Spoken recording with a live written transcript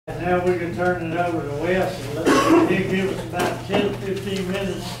And now we can turn it over to Wes and let him give us about 10 or 15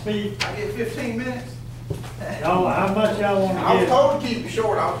 minutes to speak. I get 15 minutes? Y'all, how much y'all want to I was give? told to keep it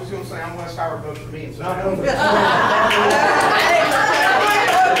short. I was just going to say I'm Wes Howard, vote for me. And so that's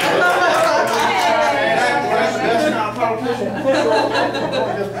not a politician.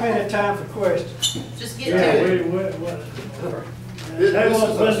 There's plenty of time for questions. Just get Yeah, to it. there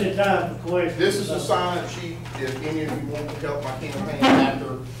was plenty of time for questions. This is a sign-up sheet. If any of you want to help my campaign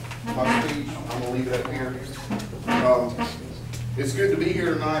after my speech, I'm going to leave it up here. It's good to be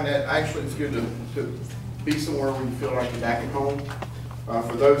here tonight. Actually, it's good to be somewhere where you feel like you're back at home.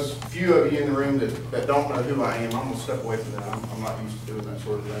 For those few of you in the room that don't know who I am, I'm going to step away from that. I'm not used to doing that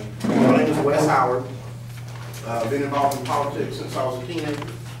sort of thing. My name is Wes Howard. I've been involved in politics since I was a teenager.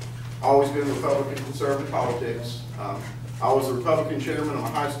 Always been Republican, conservative politics. I was the Republican chairman of my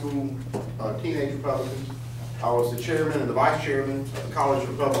high school teenage Republicans. I was the chairman and the vice chairman of the College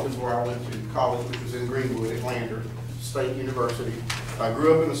Republicans where I went to college, which was in Greenwood at Lander State University. I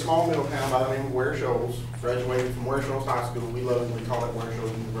grew up in a small middle town by the name of Ware Shoals. Graduated from Ware Shoals High School. We lovingly call it Ware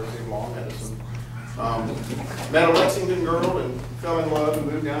Shoals University of Law and Medicine. Met a Lexington girl and fell in love and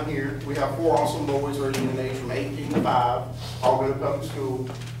moved down here. We have 4 awesome boys ranging in age from 18 to 5. All go to public school.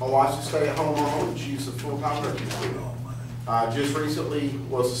 My wife's a stay-at-home mom and she's a full-time nursing student. Just recently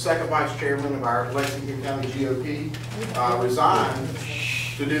was the second vice chairman of our Lexington County GOP. Resigned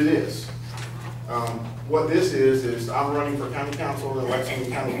to do this. What this is I'm running for county council in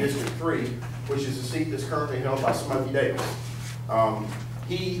Lexington County District 3, which is a seat that's currently held by Smokey Davis.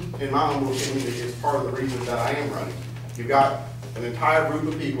 He, in my humble opinion, is part of the reason that I am running. You've got an entire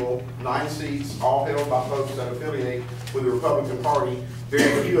group of people, 9 seats, all held by folks that affiliate with the Republican Party.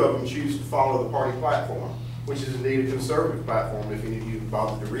 Very few of them choose to follow the party platform, which is indeed a conservative platform if any of you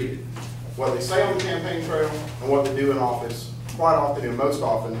bothered to read it. What they say on the campaign trail and what they do in office, quite often and most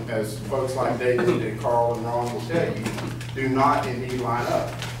often, as folks like David and Carl and Ron will tell you, do not indeed line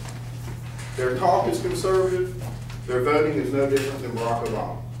up. Their talk is conservative, their voting is no different than Barack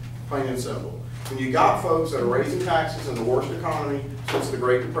Obama, plain and simple. When you got folks that are raising taxes in the worst economy since the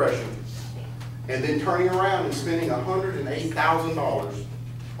Great Depression, and then turning around and spending $108,000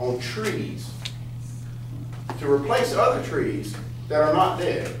 on trees to replace other trees that are not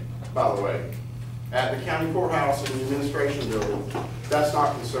dead, by the way, at the county courthouse and the administration building, that's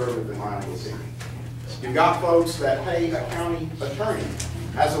not conservative in my opinion. You've got folks that pay a county attorney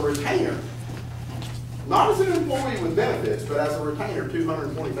as a retainer, not as an employee with benefits, but as a retainer,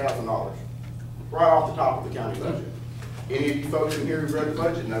 $220,000, right off the top of the county budget. Any of you folks in here who've read the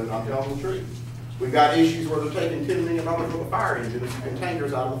budget know that I'm telling the truth. We've got issues where they're taking $10 million worth of fire engines and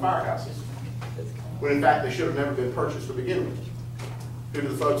containers out of the firehouses, when in fact they should have never been purchased to begin with. Who do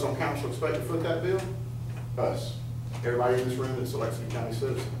the folks on council expect to foot that bill? Us. Everybody in this room that's a Lexington County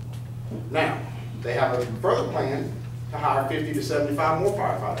citizen. Now, they have a further plan to hire 50 to 75 more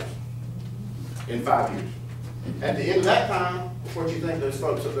firefighters in 5 years. At the end of that time, what do you think those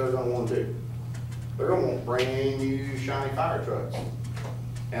folks up there are going to want to do? They're going to want brand new shiny fire trucks.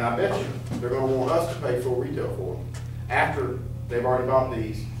 And I bet you they're going to want us to pay full retail for them. After they've already bought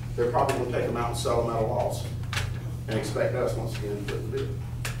these, they're probably going to take them out and sell them at a loss and expect us once again to foot the bill.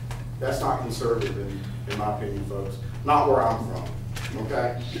 That's not conservative in my opinion, folks. Not where I'm from,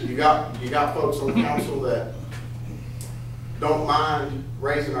 okay? You got folks on the council that don't mind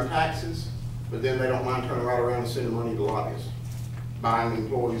raising our taxes, but then they don't mind turning right around and sending money to lobbyists, buying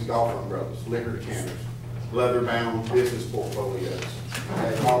employees' golf umbrellas, liquor decanters, leather-bound business portfolios,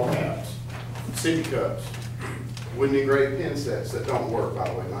 all caps, sippy cups, wooden engraved pen sets that don't work, by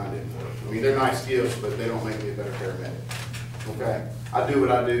the way, mine didn't work. I mean, they're nice gifts, but they don't make me a better paramedic, okay? I do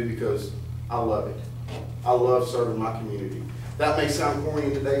what I do because I love it. I love serving my community. That may sound corny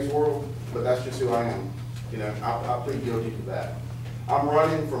in today's world, but that's just who I am. You know, I plead guilty to that. I'm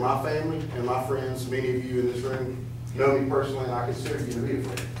running for my family and my friends. Many of you in this room know me personally, and I consider you to be a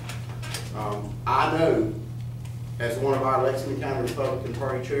friend. I know, as one of our Lexington County Republican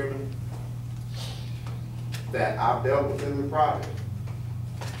Party chairmen, that I've dealt with them in private.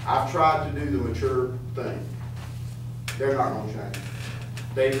 I've tried to do the mature thing. They're not going to change.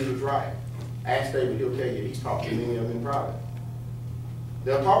 David was right. Ask David, he'll tell you he's talked to many of them in private.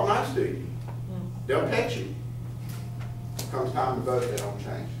 They'll talk nice to you. They'll pet you. Comes time to vote, they don't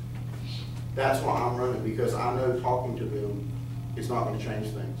change. That's why I'm running, because I know talking to them is not going to change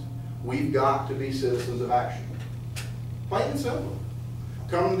things. We've got to be citizens of action. Plain and simple.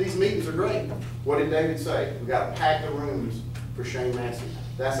 Coming to these meetings are great. What did David say? We got to pack the rooms for Shane Massey.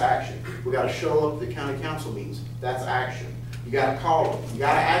 That's action. We got to show up at the county council meetings. That's action. You got to call them. You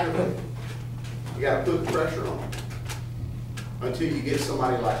got to aggravate them. You got to put the pressure on them. until you get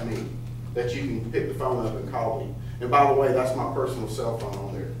somebody like me, that you can pick the phone up and call me. And by the way, that's my personal cell phone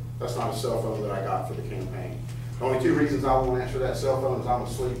on there. That's not a cell phone that I got for the campaign. The only two reasons I won't answer that cell phone is I'm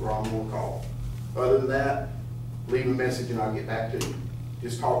asleep or I'm on call. Other than that, leave a message and I'll get back to you.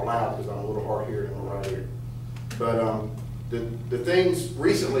 Just talk loud because I'm a little hard hearing in my right ear. But the things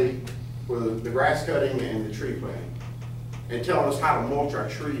recently were the grass cutting and the tree planting, and telling us how to mulch our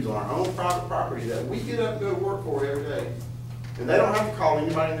trees on our own private property that we get up and go to work for every day. And they don't have to call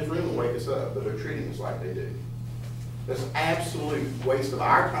anybody in this room and wake us up, but they're treating us like they do. That's an absolute waste of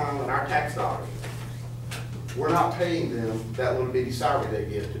our time and our tax dollars. We're not paying them that little bitty salary they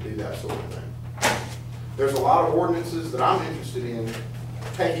get to do that sort of thing. There's a lot of ordinances that I'm interested in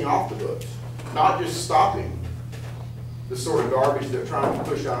taking off the books, not just stopping the sort of garbage they're trying to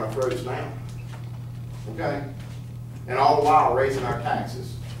push down our throats now. Okay? And all the while raising our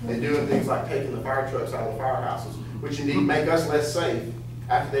taxes and doing things like taking the fire trucks out of the firehouses, which indeed make us less safe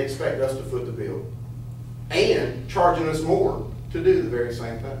after they expect us to foot the bill, and charging us more to do the very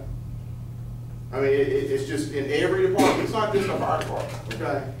same thing. I mean, it's just in every department. It's not just a fire department,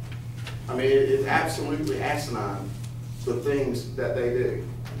 okay? I mean, it's absolutely asinine, the things that they do.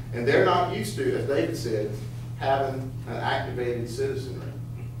 And they're not used to, as David said, having an activated citizenry.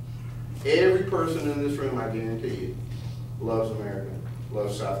 Every person in this room, I guarantee you, loves America,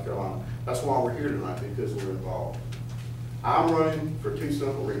 loves South Carolina. That's why we're here tonight, because we're involved. I'm running for two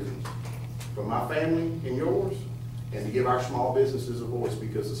simple reasons: for my family and yours, and to give our small businesses a voice,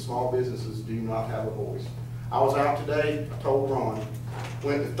 because the small businesses do not have a voice. I was out today, I told Ron,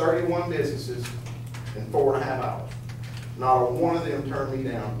 went to 31 businesses in 4.5 hours. Not a one of them turned me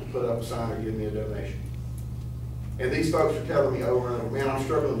down to put up a sign or give me a donation. And these folks are telling me over and over, man, I'm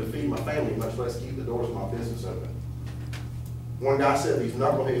struggling to feed my family, much less keep the doors of my business open. One guy said, these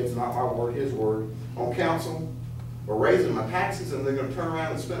knuckleheads, not my word, his word, on council, are raising my taxes, and they're going to turn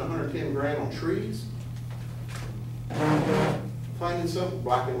around and spend 110 grand on trees. Plain and simple,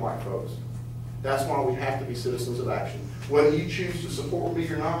 black and white, folks. That's why we have to be citizens of action. Whether you choose to support me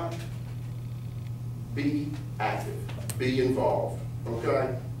or not, be active, be involved,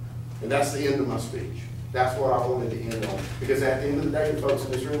 okay? And that's the end of my speech. That's what I wanted to end on. Because at the end of the day, the folks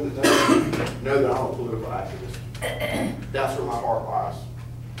in this room that know that I'm a political activist. That's where my heart lies.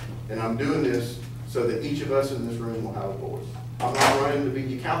 And I'm doing this so that each of us in this room will have a voice. I'm not running to be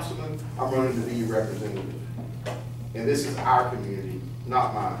your councilman, I'm running to be your representative. And this is our community,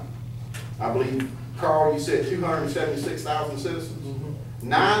 not mine. I believe, Carl, you said 276,000 citizens? Mm-hmm.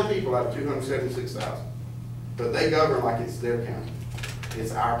 9 people out of 276,000. But they govern like it's their county.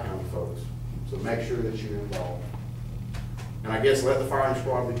 It's our county, folks. So make sure that you're involved. And I guess let the firing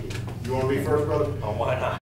squad begin. You want to be first, brother? Oh, why not?